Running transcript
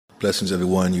Blessings,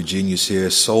 everyone. Eugenius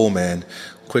here, Soul Man.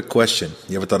 Quick question.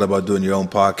 You ever thought about doing your own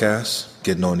podcast?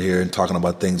 Getting on here and talking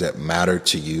about things that matter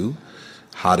to you?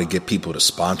 How to get people to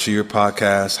sponsor your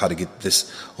podcast? How to get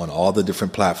this on all the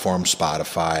different platforms,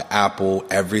 Spotify, Apple,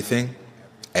 everything?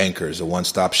 Anchor is a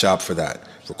one-stop shop for that.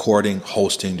 Recording,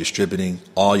 hosting, distributing,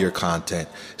 all your content.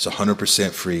 It's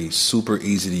 100% free, super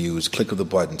easy to use, click of the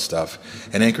button stuff.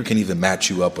 And Anchor can even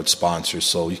match you up with sponsors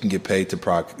so you can get paid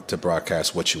to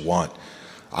broadcast what you want.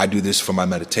 I do this for my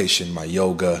meditation, my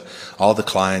yoga, all the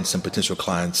clients and potential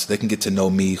clients. They can get to know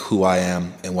me, who I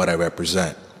am, and what I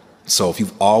represent. So if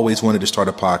you've always wanted to start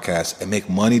a podcast and make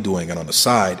money doing it on the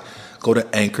side, go to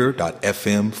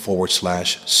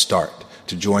anchor.fm/start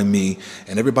to join me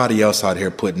and everybody else out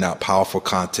here putting out powerful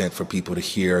content for people to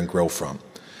hear and grow from.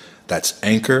 That's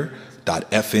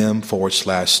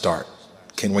anchor.fm/start.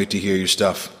 Can't wait to hear your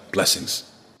stuff. Blessings.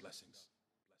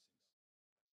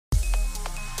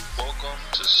 Welcome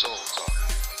to Soul Talk.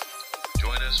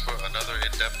 Join us for another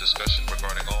in-depth discussion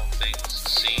regarding all things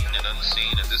seen and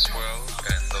unseen in this world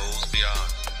and those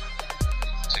beyond.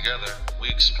 Together, we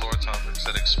explore topics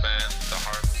that expand the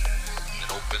heart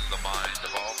and open the mind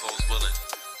of all those willing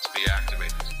to be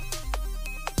activated.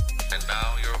 And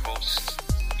now your host,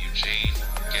 Eugene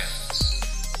Gantz.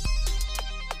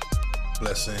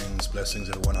 Blessings,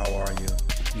 everyone. How are you?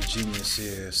 Eugenius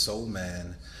here, Soul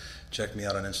Man. Check me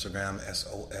out on Instagram,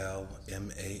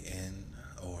 SOLMAN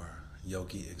or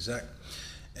Yogi Exec,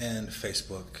 and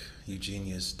Facebook,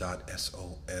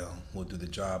 eugenius.sol. We'll do the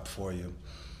job for you.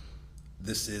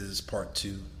 This is part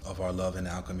 2 of our Love and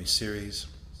Alchemy series.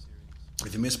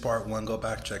 If you missed part 1, go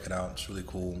back, check it out. It's really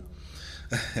cool.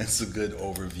 It's a good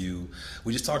overview.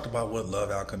 We just talked about what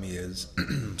love alchemy is.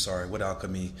 What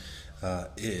alchemy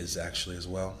is actually as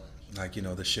well. Like,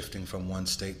 the shifting from one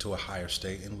state to a higher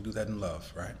state, and we do that in love,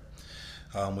 right?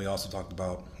 We also talked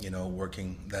about,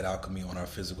 working that alchemy on our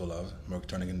physical love,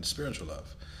 turning it into spiritual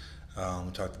love.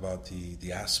 We talked about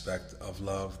the aspect of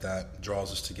love that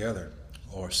draws us together,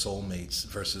 or soulmates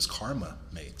versus karma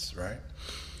mates, right?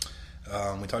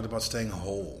 We talked about staying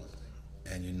whole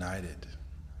and united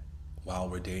while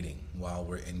we're dating, while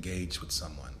we're engaged with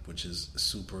someone, which is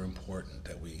super important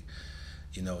that we,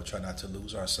 try not to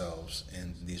lose ourselves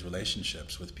in these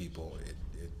relationships with people.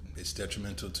 It's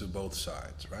detrimental to both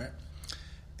sides, right?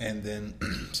 And then,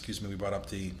 we brought up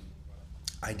the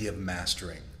idea of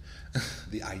mastering,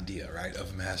 the idea, right,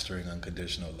 of mastering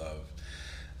unconditional love,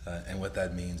 and what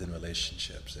that means in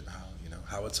relationships, and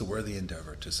how it's a worthy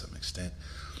endeavor to some extent,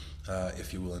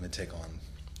 if you're willing to take on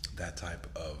that type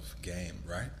of game,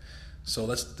 right? So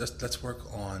let's work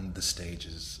on the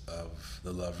stages of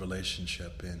the love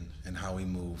relationship and how we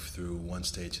move through one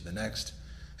stage to the next,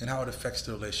 and how it affects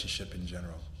the relationship in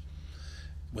general.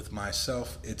 With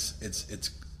myself, it's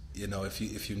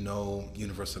if you know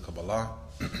Universal Kabbalah,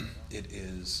 it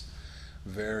is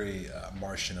very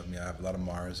Martian of me. I have a lot of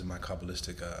Mars in my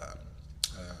Kabbalistic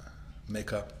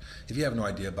makeup. If you have no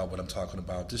idea about what I'm talking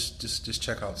about, just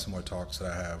check out some more talks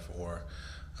that I have, or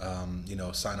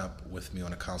sign up with me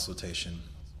on a consultation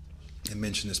and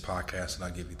mention this podcast, and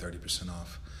I'll give you 30%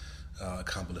 off a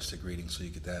Kabbalistic reading, so you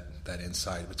get that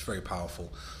insight. It's very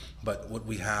powerful. But what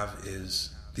we have is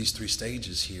these 3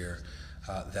 stages here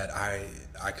that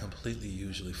I completely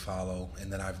usually follow,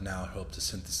 and that I've now helped to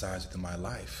synthesize within my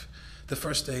life. The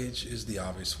first stage is the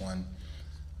obvious one,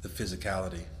 the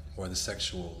physicality, or the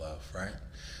sexual love, right?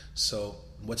 So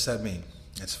what's that mean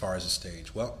as far as a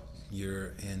stage? Well,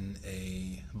 you're in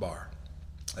a bar.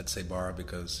 I'd say bar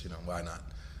because, why not?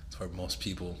 It's where most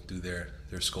people do their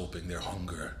scoping, their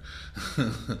hunger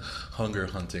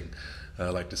hunting, I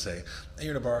like to say. And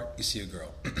you're in a bar, you see a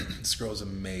girl. This girl's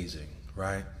amazing,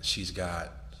 right? She's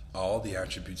got all the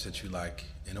attributes that you like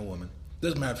in a woman.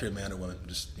 Doesn't matter if you're a man or woman,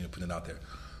 just putting it out there.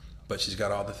 But she's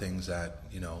got all the things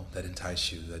that, that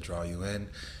entice you, that draw you in.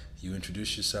 You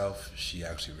introduce yourself, she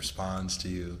actually responds to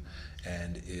you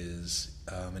and is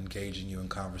engaging you in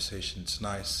conversation. It's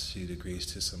nice. She agrees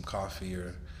to some coffee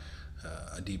or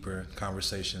a deeper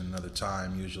conversation another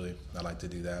time. Usually I like to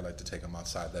do that. I like to take them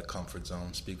outside that comfort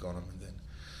zone, speak on them, and then,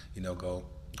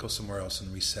 go somewhere else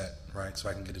and reset, right? So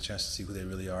I can get a chance to see who they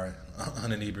really are,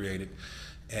 uninebriated,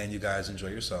 and you guys enjoy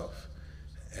yourself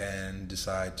and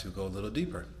decide to go a little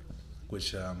deeper,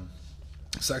 which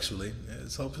sexually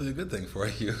is hopefully a good thing for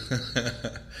you.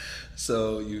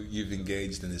 So you've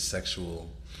engaged in this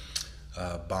sexual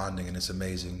bonding, and it's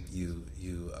amazing. You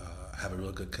have a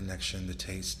real good connection. The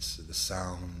tastes, the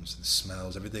sounds, the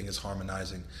smells, everything is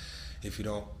harmonizing. If you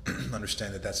don't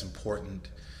understand that that's important,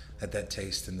 that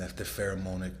taste and that the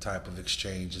pheromonic type of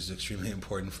exchange is extremely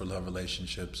important for love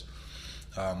relationships,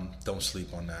 don't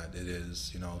sleep on that. It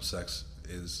is, sex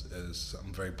is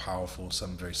something very powerful,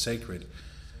 something very sacred,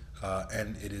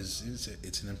 and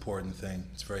it's an important thing.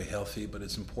 It's very healthy, but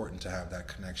it's important to have that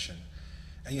connection,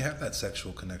 and you have that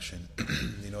sexual connection.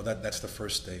 That's the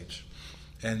first stage.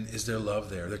 And is there love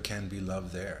there? There can be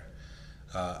love there.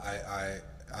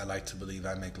 I like to believe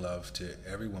I make love to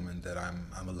every woman that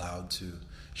I'm allowed to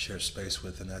share space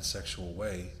with in that sexual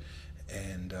way,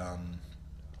 and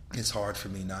it's hard for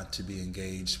me not to be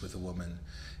engaged with a woman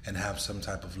and have some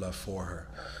type of love for her.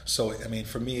 So, I mean,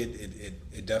 for me,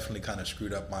 it definitely kind of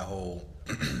screwed up my whole,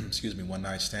 one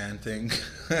night stand thing.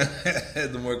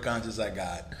 The more conscious I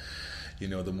got,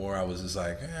 the more I was just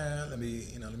like, let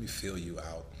me feel you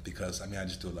out, because I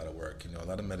just do a lot of work, a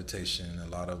lot of meditation, a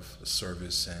lot of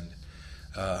service, and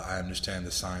I understand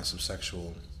the science of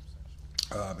sexual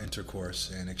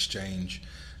intercourse and exchange.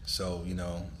 So you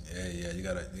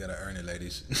gotta earn it,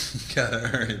 ladies. You gotta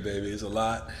earn it, baby. It's a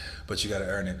lot, but you gotta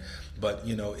earn it. But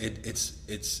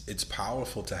it's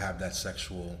powerful to have that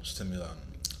sexual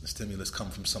stimulus come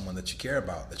from someone that you care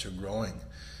about, that you're growing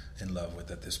in love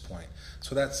with at this point.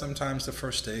 So that's sometimes the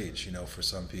first stage, for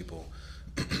some people,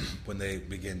 when they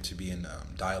begin to be in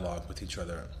dialogue with each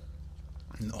other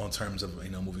on terms of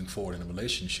moving forward in a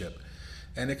relationship.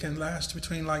 And it can last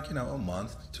between a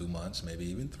month, 2 months, maybe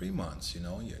even 3 months.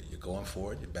 You're going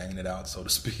for it, you're banging it out, so to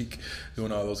speak,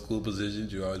 doing all those cool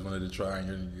positions you always wanted to try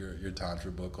in your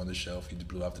tantra book on the shelf. You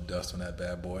blew off the dust on that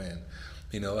bad boy,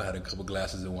 and had a couple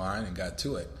glasses of wine and got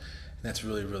to it. And that's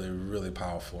really, really, really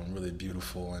powerful and really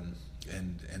beautiful,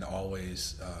 and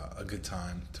always a good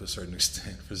time to a certain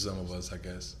extent for some of us, I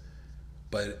guess.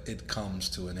 But it comes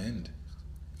to an end.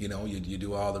 You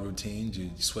do all the routines,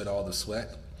 you sweat all the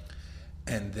sweat.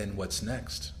 And then what's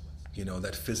next?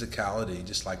 That physicality,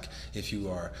 just like if you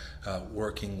are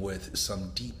working with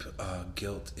some deep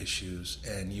guilt issues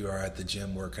and you are at the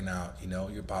gym working out,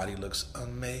 your body looks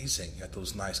amazing. You got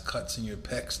those nice cuts in your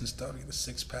pecs and stuff. You get the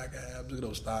six-pack abs, look at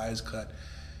those thighs cut.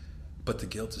 But the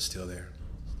guilt is still there,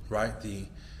 right? The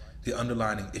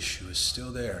underlying issue is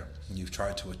still there. And you've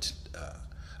tried to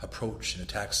approach and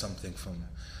attack something from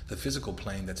the physical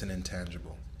plane that's an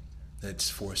intangible.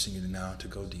 It's forcing you now to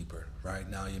go deeper, right?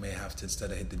 Now you may have to, instead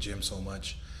of hit the gym so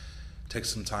much, take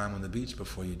some time on the beach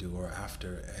before you do or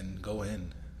after and go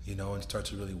in, and start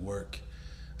to really work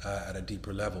at a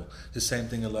deeper level. The same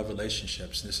thing in love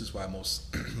relationships. This is why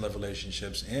most love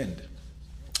relationships end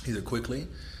either quickly.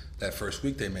 That first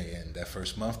week they may end. That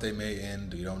first month they may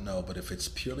end. You don't know. But if it's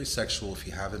purely sexual, if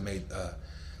you haven't made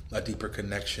a deeper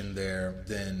connection there,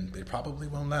 then it probably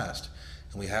won't last.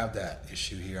 And we have that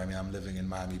issue here. I'm living in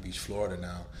Miami Beach, Florida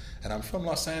now, and I'm from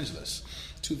Los Angeles,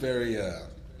 two very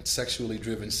sexually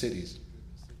driven cities,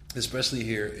 especially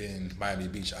here in Miami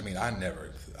Beach. I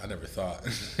never thought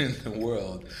in the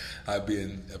world I'd be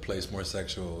in a place more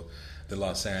sexual than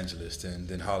Los Angeles,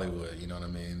 than Hollywood,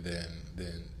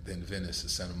 than Venice or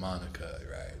Santa Monica,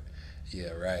 right?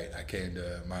 Yeah, right. I came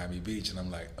to Miami Beach and I'm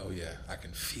like, oh yeah, I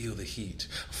can feel the heat.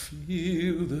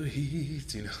 Feel the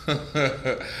heat,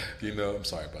 I'm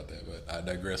sorry about that, but I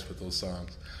digress with those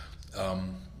songs.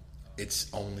 It's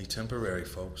only temporary,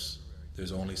 folks.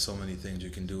 There's only so many things you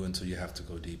can do until you have to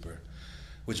go deeper.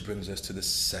 Which brings us to the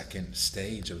second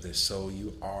stage of this. So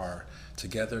you are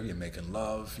together, you're making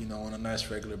love, on a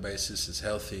nice regular basis, it's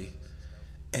healthy.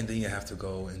 And then you have to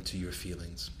go into your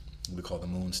feelings. We call the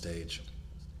moon stage.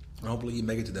 And hopefully you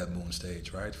make it to that moon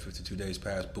stage, right? 52 days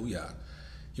past, booyah.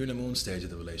 You're in the moon stage of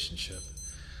the relationship.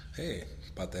 Hey,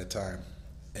 about that time.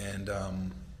 And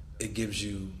it gives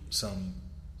you some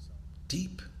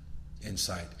deep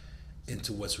insight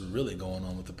into what's really going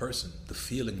on with the person. The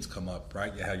feelings come up,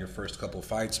 right? You have your first couple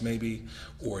fights maybe,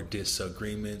 or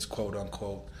disagreements, quote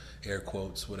unquote, air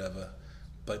quotes, whatever.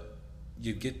 But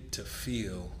you get to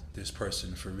feel this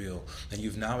person for real, and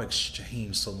you've now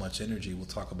exchanged so much energy. We'll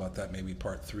talk about that maybe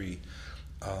part 3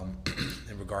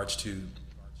 in regards to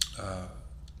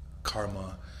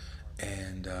karma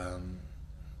and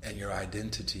your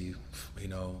identity,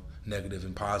 negative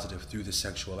and positive through the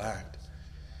sexual act.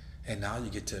 And now you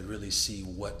get to really see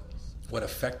what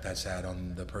effect that's had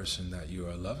on the person that you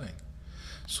are loving.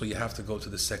 So you have to go to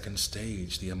the second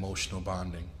stage, the emotional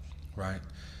bonding, right?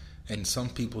 And some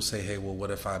people say, hey, well,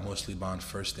 what if I emotionally bond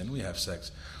first, then we have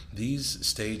sex? These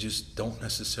stages don't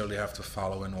necessarily have to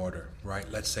follow in order, right?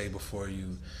 Let's say before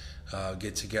you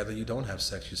get together, you don't have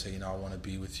sex. You say, I want to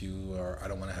be with you, or I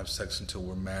don't want to have sex until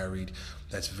we're married.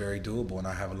 That's very doable, and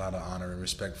I have a lot of honor and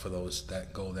respect for those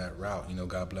that go that route.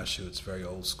 God bless you. It's very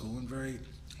old school and very,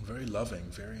 very loving,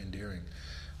 very endearing.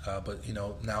 But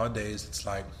nowadays it's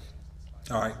like,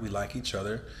 all right, we like each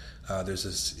other. There's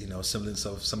this, semblance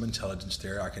of some intelligence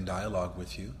there. I can dialogue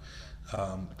with you.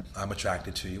 I'm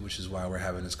attracted to you, which is why we're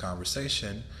having this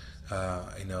conversation.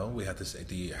 We have to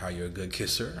say how you're a good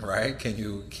kisser, right? Can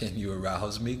you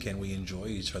arouse me? Can we enjoy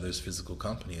each other's physical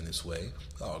company in this way?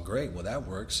 Oh, great. Well, that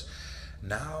works.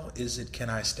 Now, can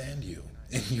I stand you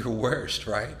in your worst,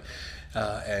 right?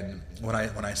 And when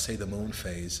I say the moon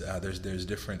phase, there's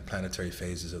different planetary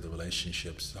phases of the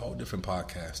relationships. A whole different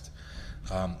podcast.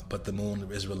 But the moon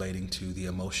is relating to the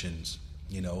emotions.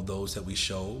 Those that we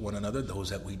show one another, those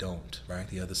that we don't, right?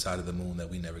 The other side of the moon that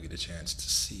we never get a chance to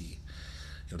see.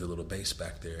 The little base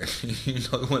back there. You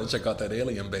want to check out that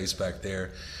alien base back there,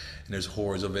 and there's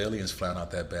hordes of aliens flying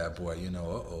out that bad boy. You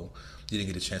didn't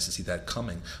get a chance to see that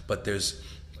coming. But there's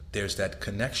that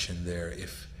connection there.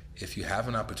 If you have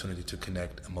an opportunity to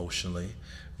connect emotionally,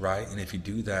 right, and if you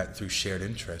do that through shared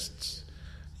interests,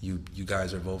 you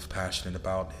guys are both passionate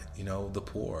about the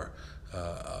poor,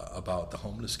 about the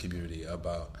homeless community,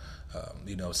 about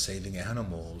saving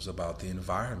animals, about the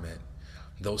environment.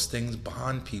 Those things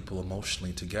bond people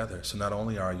emotionally together. So not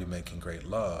only are you making great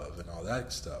love and all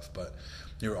that stuff, but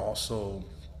you're also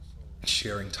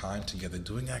sharing time together,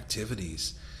 doing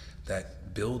activities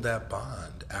that build that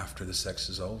bond after the sex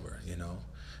is over,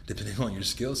 Depending on your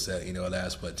skill set, it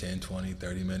lasts, 10, 20,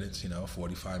 30 minutes,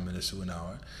 45 minutes to an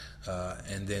hour.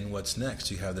 And then what's next?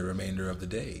 You have the remainder of the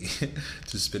day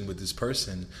to spend with this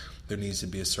person. There needs to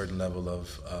be a certain level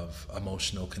of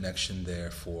emotional connection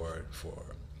there for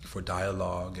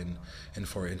dialogue and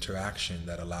for interaction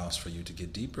that allows for you to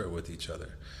get deeper with each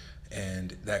other.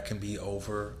 And that can be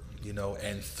over,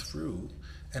 and through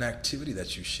an activity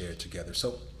that you share together.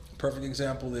 So perfect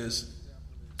example is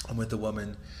I'm with a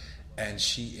woman and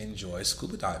she enjoys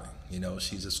scuba diving.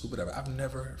 She's a scuba diver. I've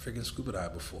never freaking scuba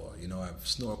dived before. I've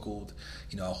snorkeled.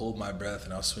 I'll hold my breath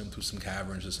and I'll swim through some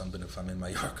caverns or something if I'm in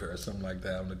Mallorca or something like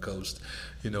that on the coast,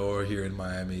 or here in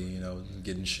Miami,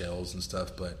 getting shells and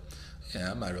stuff. But yeah,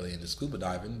 I'm not really into scuba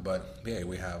diving, but yeah,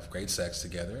 we have great sex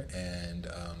together, and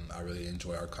I really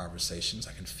enjoy our conversations.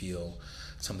 I can feel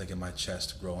something in my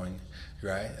chest growing,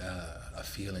 right? A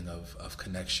feeling of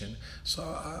connection. So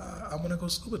I want to go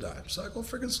scuba dive. So I go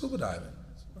freaking scuba diving.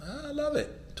 I love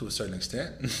it to a certain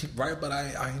extent, right? But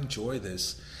I enjoy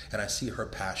this, and I see her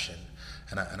passion,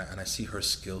 and I see her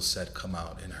skill set come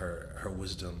out in her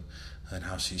wisdom, and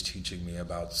how she's teaching me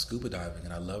about scuba diving,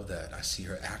 and I love that. I see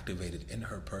her activated in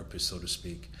her purpose, so to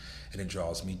speak, and it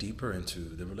draws me deeper into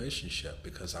the relationship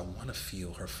because I want to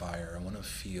feel her fire. I want to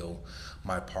feel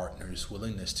my partner's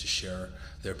willingness to share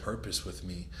their purpose with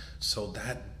me, so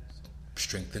that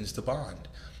strengthens the bond,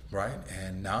 right?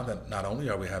 And now that not only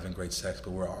are we having great sex,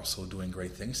 but we're also doing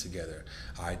great things together.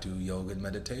 I do yoga and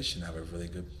meditation. I have a really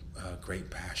great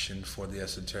passion for the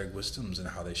esoteric wisdoms and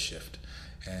how they shift.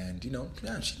 And,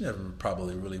 she never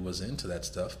probably really was into that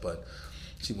stuff, but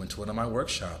she went to one of my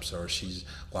workshops, or she's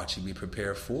watching me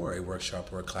prepare for a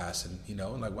workshop or a class, and,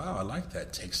 like, wow, I like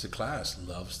that. Takes the class,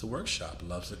 loves the workshop,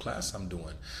 loves the class I'm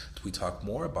doing. We talk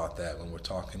more about that when we're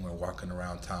walking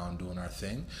around town doing our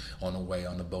thing. On the way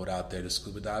on the boat out there to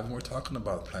scuba diving, we're talking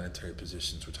about planetary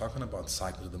positions. We're talking about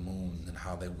cycles of the moon and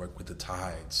how they work with the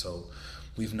tide. So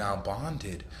we've now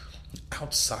bonded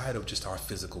outside of just our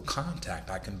physical contact.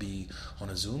 I can be on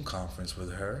a Zoom conference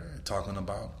with her talking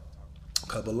about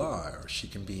Kabbalah, or she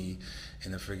can be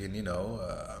in the friggin',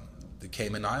 the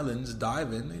Cayman Islands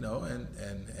diving,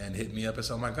 and hit me up and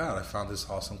say, oh my God, I found this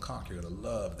awesome conch. You're gonna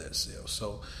love this.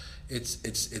 So it's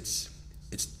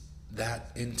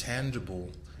that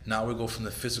intangible. Now we go from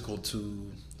the physical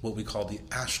to what we call the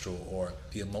astral or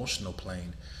the emotional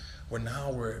plane, where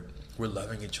now we're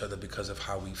loving each other because of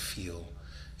how we feel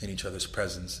in each other's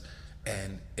presence,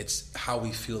 and it's how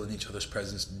we feel in each other's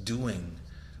presence doing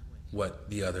what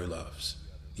the other loves,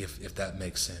 if that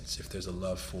makes sense. If there's a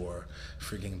love for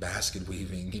freaking basket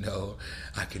weaving,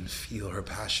 I can feel her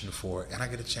passion for it, and I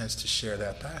get a chance to share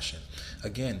that passion.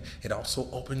 Again, it also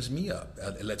opens me up.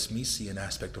 It lets me see an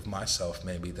aspect of myself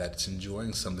maybe that's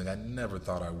enjoying something I never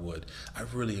thought I would. I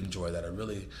really enjoy that. I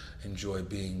really enjoy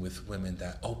being with women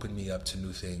that open me up to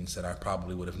new things that I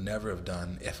probably would have never have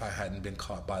done if I hadn't been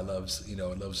caught by love's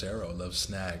arrow, love's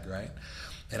snag, right?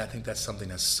 And I think that's something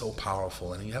that's so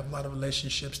powerful. And you have a lot of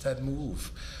relationships that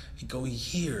move. You go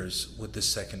years with the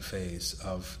second phase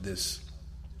of this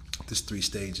 3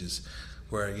 stages,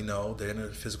 where, they're in a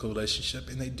physical relationship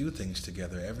and they do things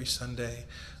together. Every Sunday,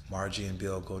 Margie and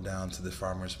Bill go down to the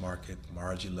farmer's market.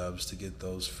 Margie loves to get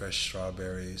those fresh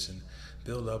strawberries, and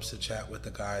Bill loves to chat with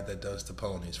the guy that does the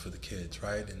ponies for the kids,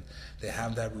 right? And they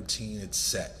have that routine, it's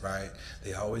set, right?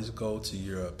 They always go to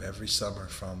Europe every summer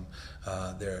from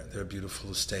their beautiful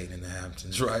estate in the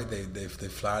Hamptons, right? They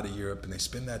fly to Europe and they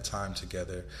spend that time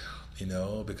together.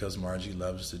 because Margie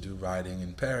loves to do writing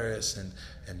in Paris,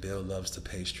 and Bill loves the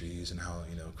pastries, and how,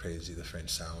 crazy the French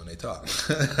sound when they talk.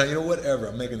 Whatever.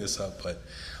 I'm making this up, but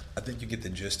I think you get the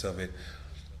gist of it.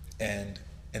 And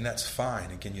that's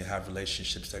fine. Again, you have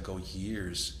relationships that go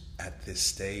years at this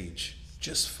stage,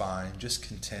 just fine, just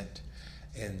content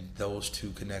in those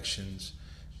two connections,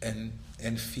 and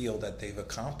feel that they've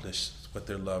accomplished what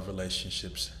their love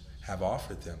relationships have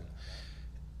offered them.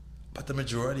 But the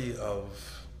majority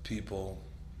of people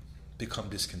become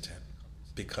discontent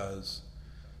because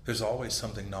there's always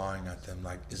something gnawing at them.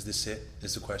 Like, is this it?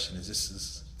 Is the question, this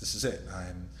is it?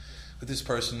 I'm with this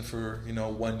person for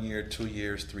 1 year, 2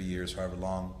 years, 3 years, however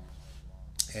long,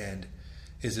 and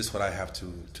is this what I have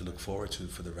to look forward to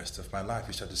for the rest of my life?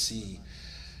 You start to see,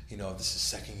 if this is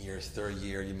second year, third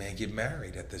year, you may get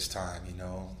married at this time.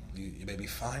 You may be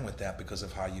fine with that because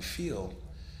of how you feel,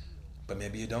 but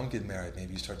maybe you don't get married.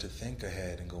 Maybe you start to think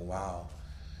ahead and go, wow,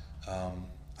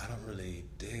 I don't really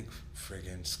dig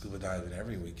friggin' scuba diving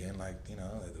every weekend. Like,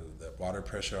 the water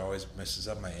pressure always messes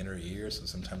up my inner ears, and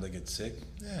sometimes I get sick.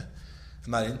 Yeah,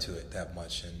 I'm not into it that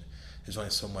much, and there's only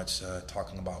so much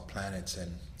talking about planets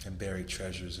and buried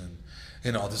treasures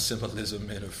and all the symbolism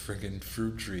in a friggin'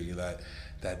 fruit tree that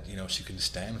she couldn't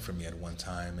stand for me at one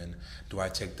time. And do I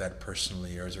take that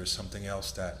personally, or is there something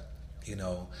else that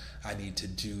I need to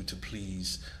do to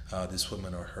please this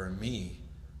woman or her me?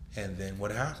 And then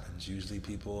what happens? Usually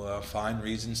people find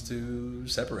reasons to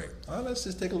separate. Oh, let's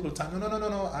just take a little time. No.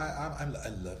 I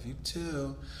love you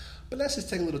too, but let's just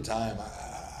take a little time.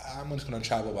 I'm just going to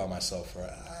travel by myself,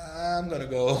 or I'm going to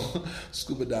go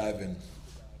scuba diving,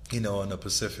 in the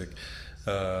Pacific,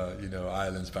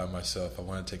 islands by myself. I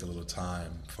want to take a little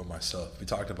time for myself. We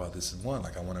talked about this in one,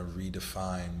 like I want to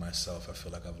redefine myself. I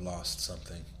feel like I've lost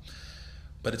something.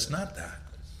 But it's not that.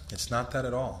 It's not that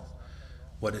at all.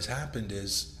 What has happened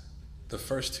is the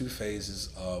first two phases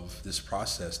of this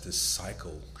process, this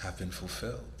cycle, have been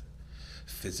fulfilled.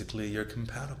 Physically, you're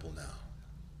compatible now.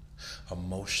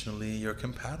 Emotionally, you're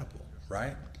compatible,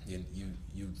 right?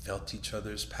 You felt each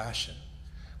other's passion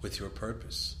with your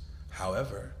purpose.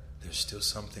 However, there's still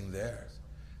something there.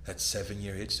 That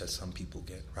 7-year itch that some people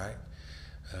get, right?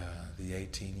 The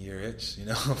 18-year itch,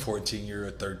 14-year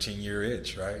or 13-year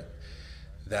itch, right?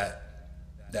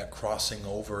 That crossing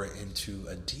over into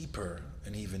an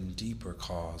even deeper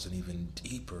cause, an even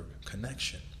deeper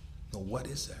connection. Now, what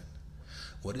is that?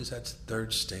 What is that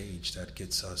third stage that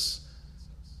gets us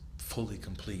fully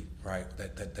complete, right?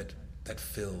 That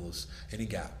fills any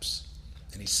gaps,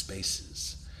 any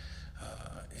spaces,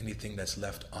 anything that's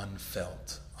left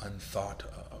unfelt, unthought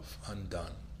of,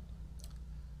 undone.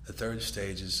 The third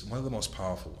stage is one of the most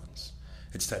powerful ones.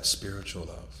 It's that spiritual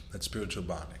love, that spiritual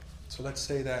bonding. So let's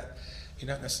say that you're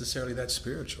not necessarily that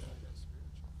spiritual,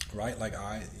 right? Like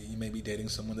you may be dating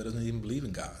someone that doesn't even believe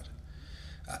in God.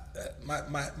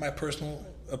 My personal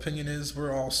opinion is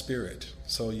we're all spirit.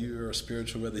 So you're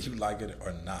spiritual whether you like it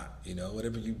or not.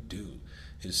 Whatever you do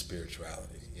is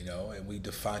spirituality. And we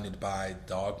define it by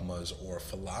dogmas or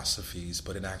philosophies,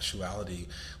 but in actuality,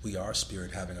 we are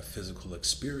spirit having a physical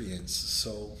experience.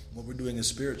 So what we're doing is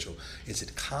spiritual. Is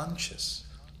it conscious?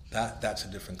 That's a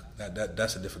different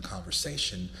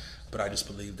conversation. But I just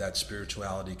believe that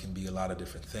spirituality can be a lot of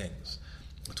different things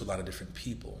to a lot of different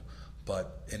people.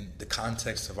 But in the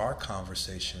context of our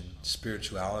conversation,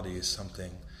 spirituality is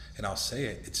something, and I'll say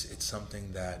it, it's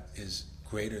something that is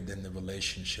greater than the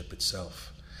relationship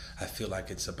itself. I feel like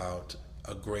it's about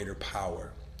a greater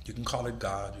power. You can call it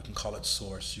God, you can call it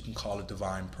source, you can call it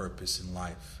divine purpose in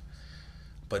life.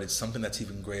 But it's something that's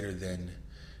even greater than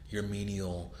your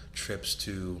menial trips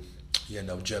to,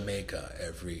 Jamaica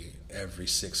every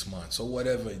 6 months, or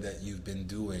whatever that you've been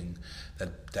doing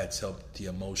that's helped the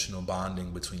emotional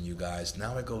bonding between you guys.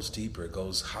 Now it goes deeper. It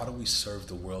goes, how do we serve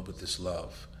the world with this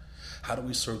love? How do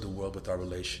we serve the world with our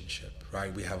relationship,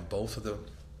 right? We have both of them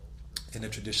in the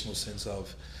traditional sense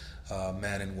of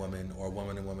man and woman, or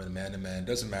woman and woman, man and man. It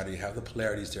doesn't matter. You have the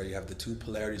polarities there. You have the two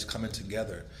polarities coming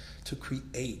together to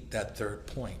create that third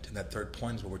point. And that third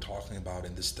point is what we're talking about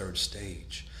in this third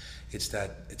stage. It's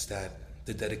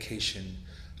the dedication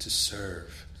to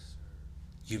serve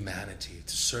humanity,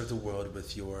 to serve the world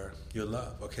with your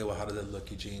love. Okay, well, how does that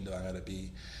look, Eugene? Do I got to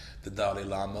be the Dalai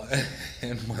Lama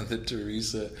and Mother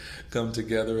Teresa come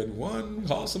together in one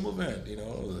awesome event?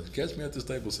 Catch me at the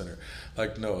Staples Center.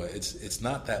 Like, no, it's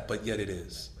not that, but yet it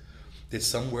is. It's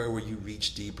somewhere where you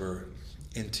reach deeper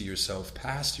into yourself,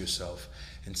 past yourself,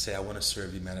 and say, I want to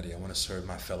serve humanity. I want to serve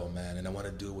my fellow man, and I want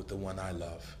to do it with the one I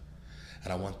love.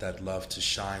 And I want that love to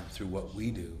shine through what we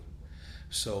do.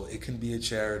 So it can be a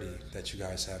charity that you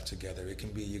guys have together. It can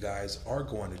be you guys are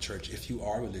going to church. If you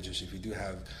are religious, if you do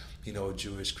have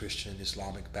Jewish, Christian,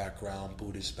 Islamic background,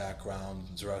 Buddhist background,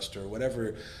 Zoroaster,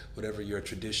 whatever your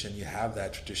tradition, you have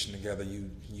that tradition together.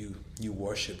 You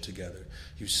worship together,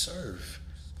 you serve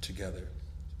together,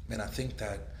 and I think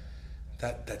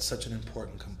that's such an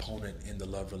important component in the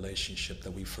love relationship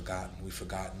that we've forgotten. We've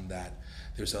forgotten that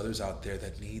there's others out there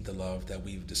that need the love that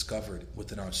we've discovered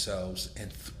within ourselves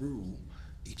and through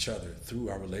each other, through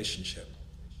our relationship.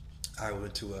 I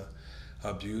went to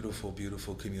a beautiful,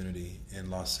 beautiful community in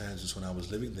Los Angeles when I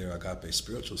was living there, Agape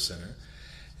Spiritual Center.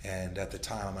 And at the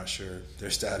time, I'm not sure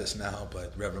their status now,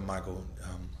 but Reverend Michael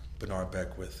Bernard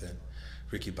Beckwith and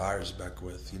Ricky Byers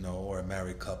Beckwith, or a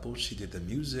married couple. She did the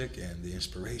music and the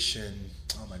inspiration.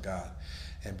 Oh my God.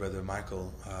 And Brother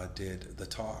Michael did the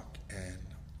talk and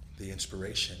the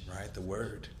inspiration, right? The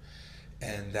word.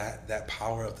 And that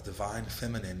power of the divine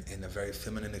feminine in a very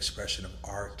feminine expression of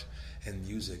art and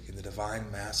music, and the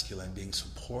divine masculine being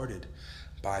supported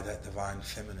by that divine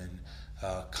feminine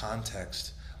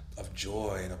context of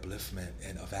joy and upliftment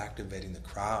and of activating the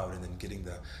crowd, and then getting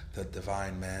the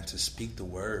divine man to speak the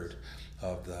word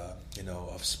of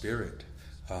of spirit,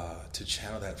 to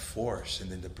channel that force, and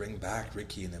then to bring back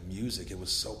Ricky and the music. It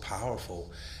was so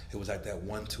powerful. It was like that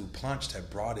 1-2 punch that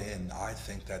brought in, I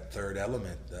think, that third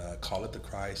element. Call it the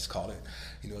Christ, call it,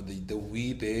 the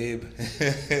wee babe,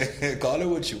 call it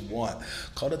what you want.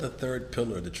 Call it the third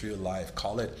pillar, the tree of life.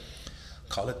 Call it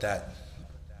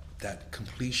that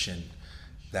completion,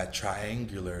 that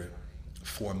triangular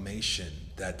formation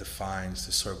that defines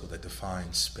the circle, that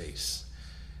defines space.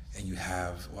 And you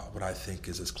have what I think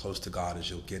is as close to God as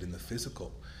you'll get in the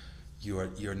physical.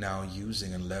 You're now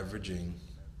using and leveraging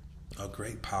a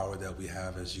great power that we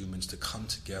have as humans to come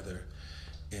together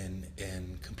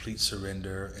in complete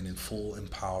surrender and in full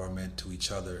empowerment to each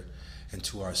other and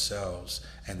to ourselves,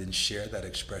 and then share that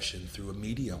expression through a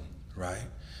medium, right?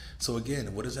 So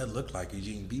again, what does that look like?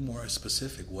 Eugene, be more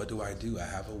specific. What do? I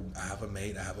have a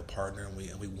mate, I have a partner,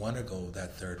 and we want to go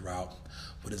that third route.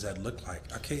 What does that look like?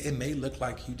 Okay, it may look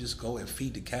like you just go and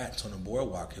feed the cats on the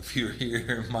boardwalk. If you're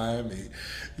here in Miami,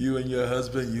 you and your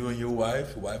husband, you and your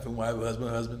wife and wife,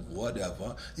 husband,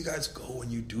 whatever. You guys go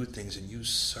and you do things and you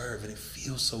serve, and it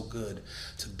feels so good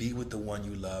to be with the one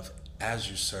you love as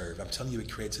you serve. I'm telling you,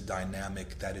 it creates a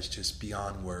dynamic that is just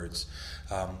beyond words.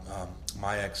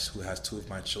 My ex, who has 2 of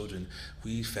my children,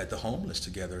 we fed the homeless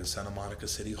together in Santa Monica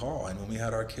City Hall. And when we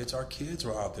had our kids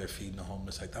were out there feeding the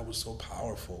homeless. Like, that was so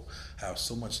powerful. I have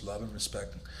so much love and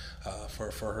respect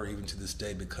for her even to this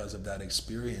day because of that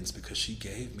experience, because she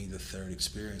gave me the third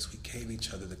experience. We gave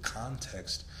each other the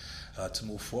context to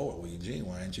move forward. Well, Eugene,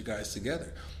 why aren't you guys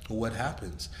together? Well, what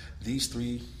happens? These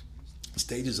 3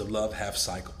 stages of love have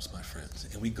cycles, my friends,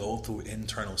 and we go through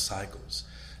internal cycles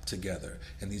together.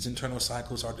 And these internal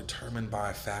cycles are determined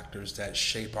by factors that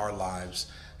shape our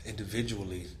lives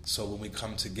individually. So when we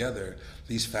come together,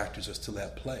 these factors are still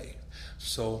at play.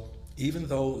 So even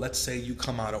though, let's say you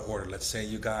come out of order, let's say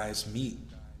you guys meet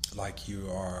like you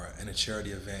are in a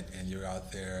charity event and you're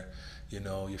out there,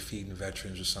 you're feeding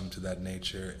veterans or something to that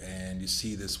nature, and you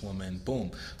see this woman, boom.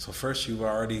 So first you've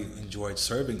already enjoyed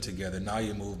serving together. Now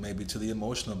you move maybe to the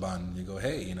emotional bond, and you go,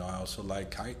 hey, I also like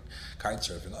kite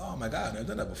surfing. Oh my God, I've never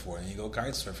done that before. And you go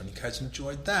kite surfing. You guys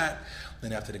enjoyed that.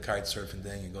 Then after the kite surfing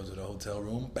thing, you go to the hotel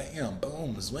room, bam,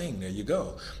 boom, swing, there you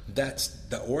go. That's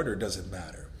the order doesn't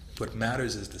matter. What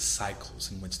matters is the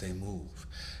cycles in which they move.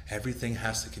 Everything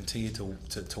has to continue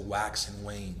to wax and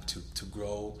wane, to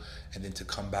grow, and then to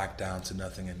come back down to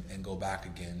nothing and go back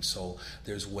again. So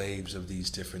there's waves of these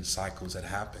different cycles that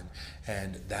happen,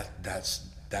 and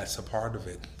that's a part of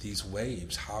it. These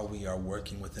waves, how we are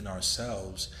working within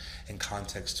ourselves in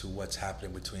context to what's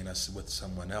happening between us with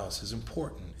someone else is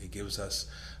important. It gives us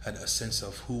a sense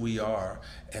of who we are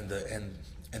and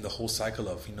the whole cycle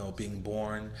of being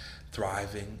born,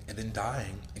 thriving, and then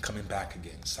dying and coming back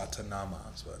again.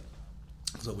 Satanama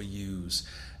is what we use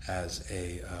as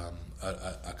a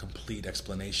complete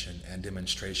explanation and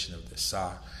demonstration of this.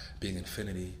 Sa being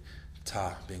infinity,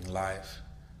 Ta being life,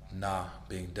 Na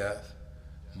being death,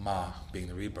 Ma being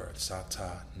the rebirth. Sa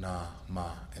ta na ma,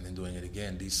 and then doing it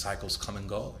again. These cycles come and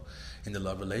go in the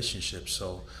love relationship.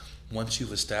 So once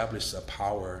you've established a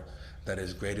power that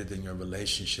is greater than your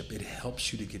relationship, it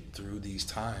helps you to get through these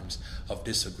times of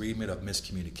disagreement, of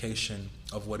miscommunication,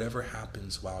 of whatever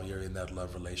happens while you're in that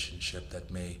love relationship that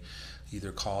may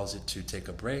either cause it to take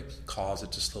a break, cause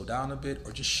it to slow down a bit,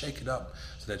 or just shake it up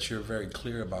so that you're very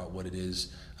clear about what it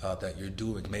is that you're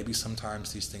doing. Maybe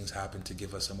sometimes these things happen to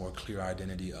give us a more clear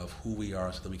identity of who we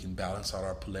are so that we can balance out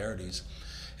our polarities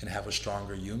and have a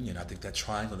stronger union. I think that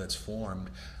triangle that's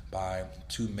formed by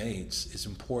two mates is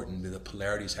important. The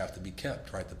polarities have to be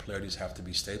kept, right? The polarities have to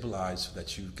be stabilized so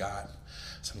that you've got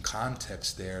some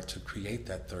context there to create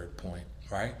that third point,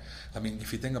 right? I mean,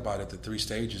 if you think about it, the three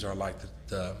stages are like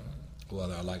well,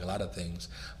 they're like a lot of things,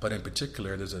 but in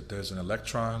particular, there's an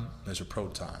electron, there's a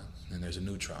proton, and there's a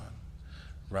neutron,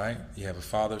 right? You have a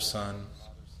father, son,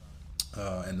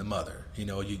 and the mother. You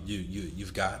know,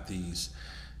 you've got these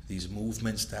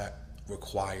movements that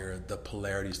require the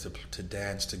polarities to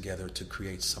dance together to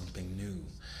create something new,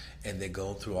 and they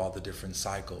go through all the different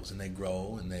cycles, and they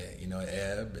grow, and they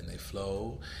ebb, and they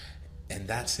flow, and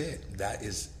that's it. That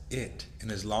is it.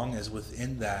 And as long as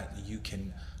within that you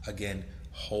can again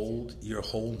hold your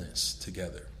wholeness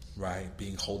together, right?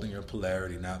 Holding your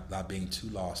polarity, not being too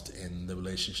lost in the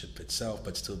relationship itself,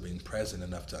 but still being present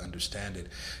enough to understand it.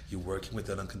 You're working with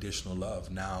that unconditional love.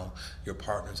 Now your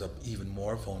partner's up even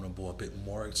more vulnerable, a bit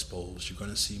more exposed. You're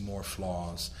going to see more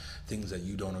flaws, things that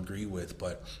you don't agree with,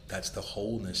 but that's the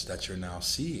wholeness that you're now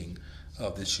seeing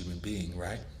of this human being,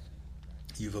 right?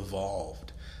 You've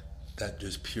evolved. That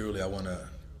just purely, I want to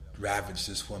ravage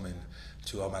this woman,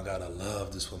 to, oh my God, I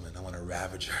love this woman, I want to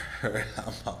ravage her.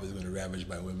 I'm always going to ravage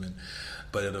my women,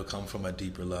 but it'll come from a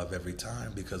deeper love every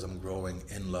time because I'm growing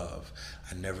in love.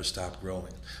 I never stop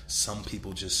growing. Some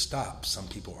people just stop. Some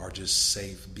people are just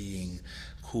safe being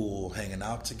cool, hanging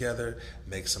out together,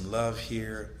 make some love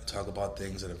here, talk about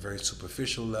things at a very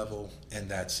superficial level, and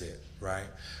that's it, right?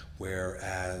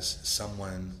 Whereas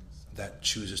someone that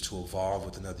chooses to evolve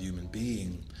with another human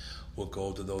being will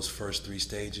go to those first three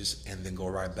stages and then go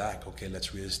right back. Okay,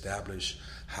 let's reestablish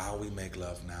how we make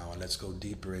love now, and let's go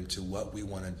deeper into what we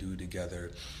want to do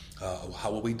together,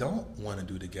 what we don't want to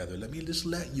do together. Let me just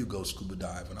let you go scuba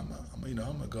dive, and I'm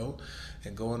gonna go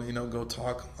and go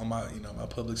talk on my my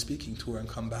public speaking tour and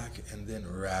come back and then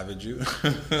ravage you.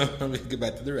 Let me get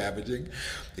back to the ravaging,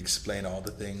 explain all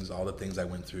the things I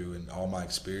went through and all my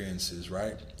experiences,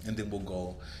 right? And then we'll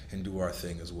go and do our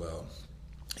thing as well.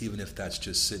 Even if that's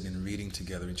just sitting and reading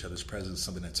together in each other's presence,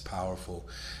 something that's powerful,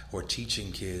 or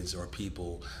teaching kids or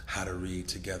people how to read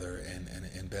together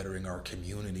and bettering our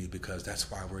community, because that's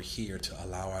why we're here, to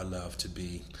allow our love to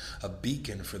be a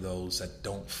beacon for those that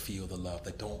don't feel the love,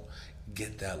 that don't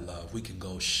get that love. We can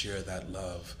go share that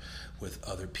love with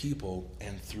other people,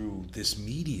 and through this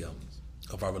medium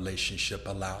of our relationship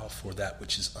allow for that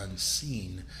which is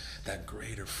unseen, that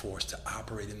greater force to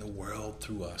operate in the world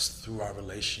through us, through our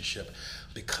relationship,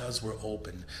 because we're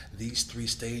open. These three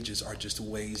stages are just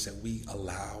ways that we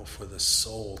allow for the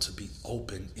soul to be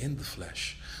open in the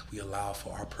flesh. We allow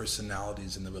for our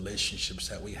personalities and the relationships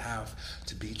that we have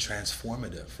to be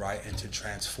transformative, right? And to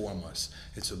transform us.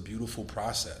 It's a beautiful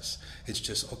process. It's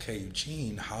just, okay,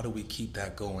 Eugene, how do we keep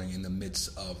that going in the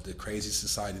midst of the crazy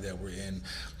society that we're in,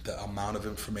 the amount of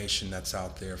information that's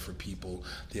out there for people,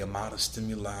 the amount of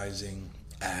stimulizing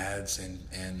ads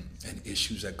and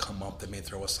issues that come up that may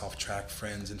throw us off track,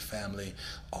 friends and family,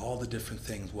 all the different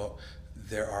things. Well,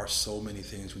 there are so many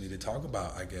things we need to talk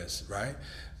about, I guess, right?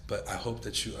 But I hope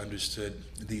that you understood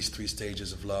these three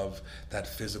stages of love: that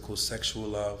physical, sexual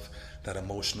love, that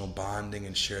emotional bonding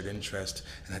and shared interest,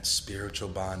 and that spiritual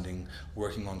bonding,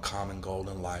 working on common goal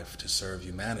in life to serve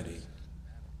humanity.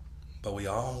 But we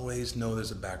always know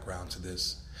there's a background to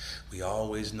this. We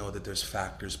always know that there's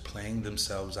factors playing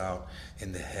themselves out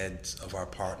in the heads of our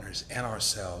partners and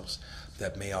ourselves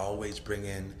that may always bring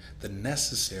in the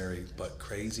necessary but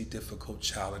crazy difficult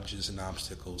challenges and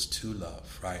obstacles to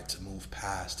love, right? To move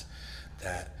past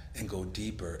that and go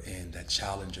deeper in that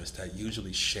challenges that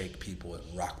usually shake people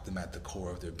and rock them at the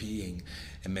core of their being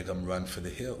and make them run for the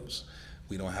hills.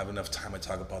 We don't have enough time to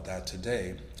talk about that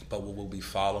today, but we will be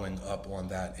following up on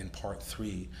that in part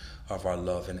 3 of our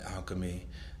Love and Alchemy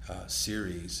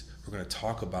series. We're going to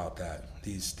talk about that,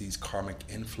 these karmic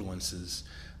influences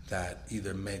that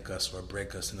either make us or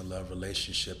break us in a love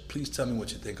relationship. Please tell me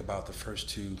what you think about the first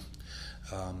 2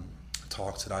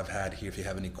 talks that I've had here. If you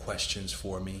have any questions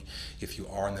for me, if you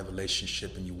are in a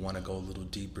relationship and you want to go a little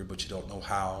deeper but you don't know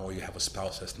how, or you have a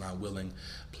spouse that's not willing,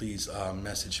 please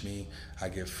message me. I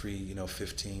give free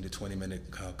 15 to 20 minute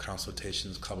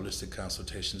consultations, Kabbalistic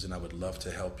consultations, and I would love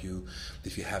to help you.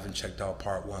 If you haven't checked out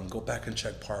part 1, go back and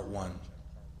check part 1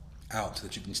 out so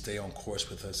that you can stay on course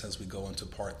with us as we go into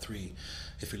part 3.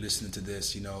 If you're listening to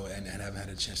this and haven't had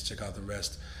a chance to check out the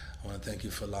rest, I want to thank you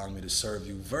for allowing me to serve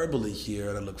you verbally here,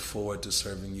 and I look forward to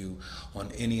serving you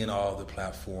on any and all the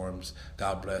platforms.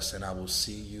 God bless, and I will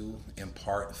see you in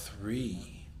part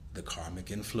 3, the karmic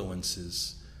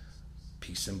influences.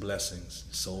 Peace and blessings.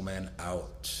 Soul Man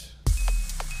out.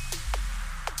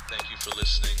 Thank you for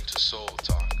listening to Soul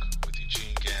Talk with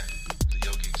Eugene Gant.